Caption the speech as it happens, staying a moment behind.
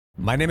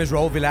My name is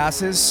Raul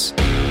Villacis,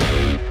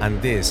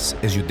 and this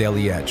is your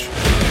Daily Edge.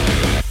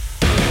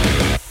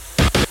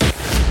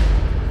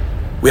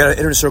 We had an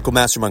Inner Circle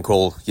Mastermind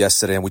call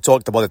yesterday, and we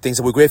talked about the things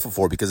that we're grateful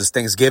for, because it's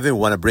Thanksgiving. We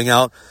want to bring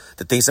out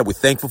the things that we're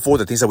thankful for,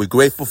 the things that we're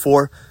grateful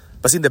for.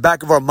 But see, in the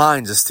back of our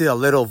minds, there's still a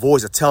little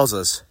voice that tells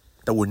us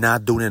that we're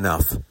not doing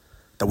enough,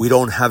 that we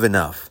don't have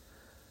enough,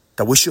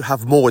 that we should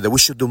have more, that we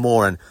should do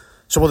more. And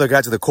some of the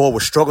guys at the call were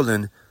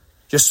struggling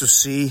just to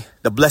see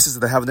the blessings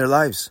that they have in their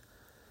lives.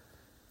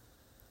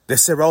 They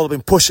said, Raul, I've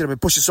been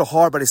pushing so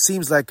hard, but it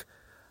seems like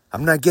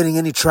I'm not getting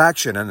any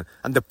traction. And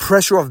the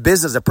pressure of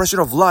business, the pressure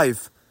of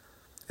life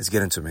is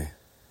getting to me.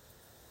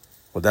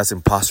 Well, that's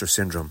imposter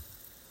syndrome.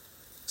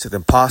 So the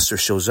imposter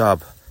shows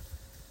up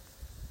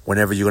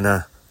whenever you're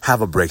going to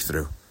have a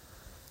breakthrough.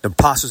 The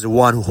imposter is the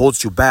one who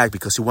holds you back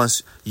because he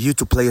wants you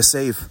to play it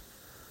safe.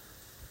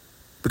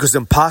 Because the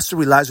imposter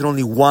relies on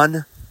only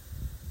one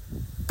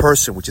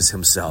person, which is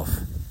himself.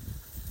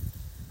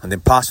 And the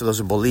imposter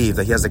doesn't believe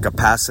that he has the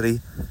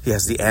capacity, he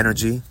has the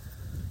energy,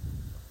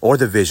 or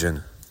the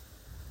vision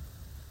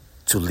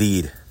to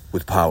lead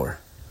with power.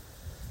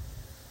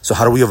 So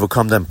how do we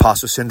overcome the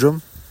imposter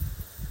syndrome?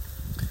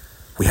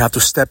 We have to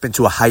step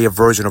into a higher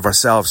version of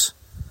ourselves.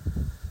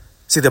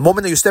 See, the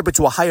moment that you step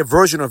into a higher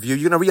version of you,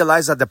 you're going to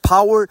realize that the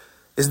power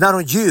is not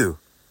on you,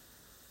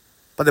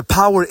 but the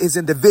power is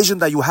in the vision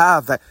that you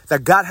have, that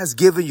God has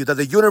given you, that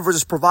the universe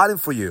is providing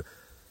for you.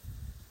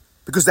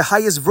 Because the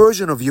highest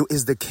version of you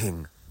is the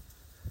king.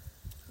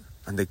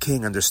 And the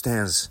king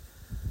understands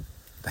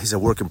that he's a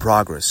work in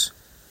progress.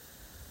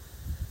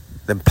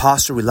 The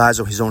imposter relies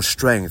on his own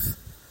strength.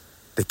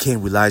 The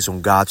king relies on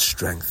God's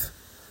strength.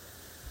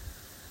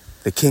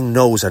 The king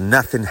knows that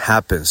nothing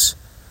happens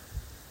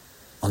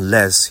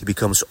unless he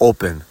becomes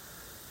open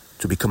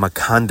to become a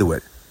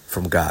conduit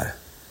from God.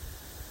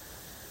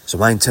 So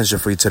my intention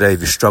for you today, if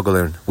you're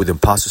struggling with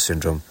imposter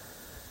syndrome,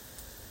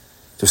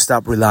 to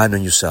stop relying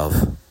on yourself.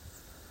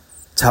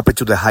 Tap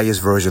into the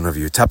highest version of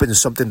you. Tap into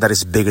something that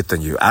is bigger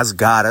than you. Ask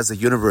God, ask the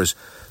universe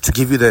to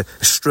give you the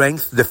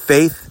strength, the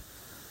faith,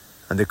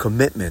 and the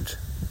commitment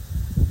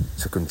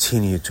to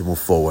continue to move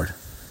forward.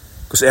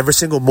 Because every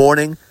single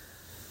morning,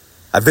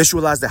 I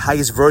visualize the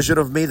highest version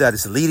of me that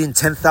is leading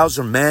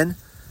 10,000 men.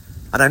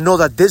 And I know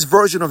that this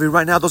version of me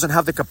right now doesn't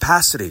have the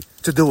capacity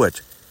to do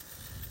it.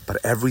 But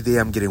every day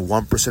I'm getting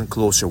 1%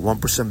 closer,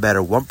 1%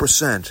 better,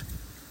 1%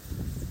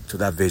 to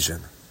that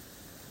vision.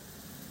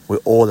 We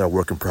all are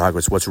work in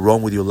progress. What's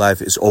wrong with your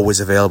life is always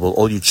available.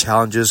 All your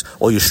challenges,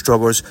 all your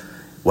struggles,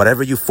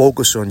 whatever you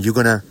focus on, you're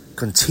going to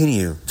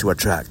continue to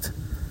attract.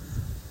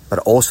 But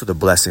also the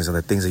blessings and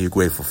the things that you're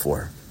grateful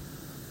for.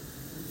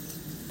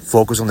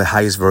 Focus on the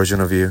highest version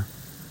of you,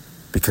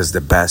 because the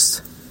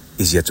best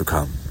is yet to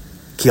come.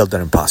 Kill that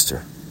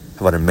imposter.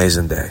 Have an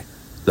amazing day.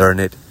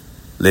 Learn it,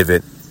 live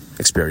it,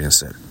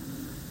 experience it.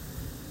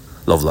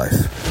 Love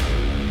life.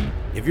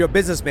 If you're a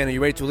businessman and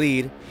you're ready to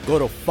lead, go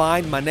to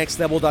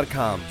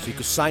findmynextlevel.com so you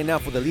can sign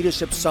up for the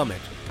Leadership Summit,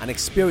 an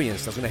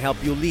experience that's going to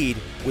help you lead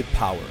with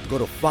power. Go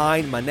to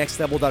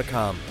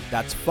findmynextlevel.com.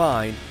 That's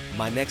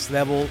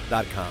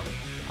findmynextlevel.com.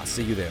 I'll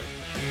see you there.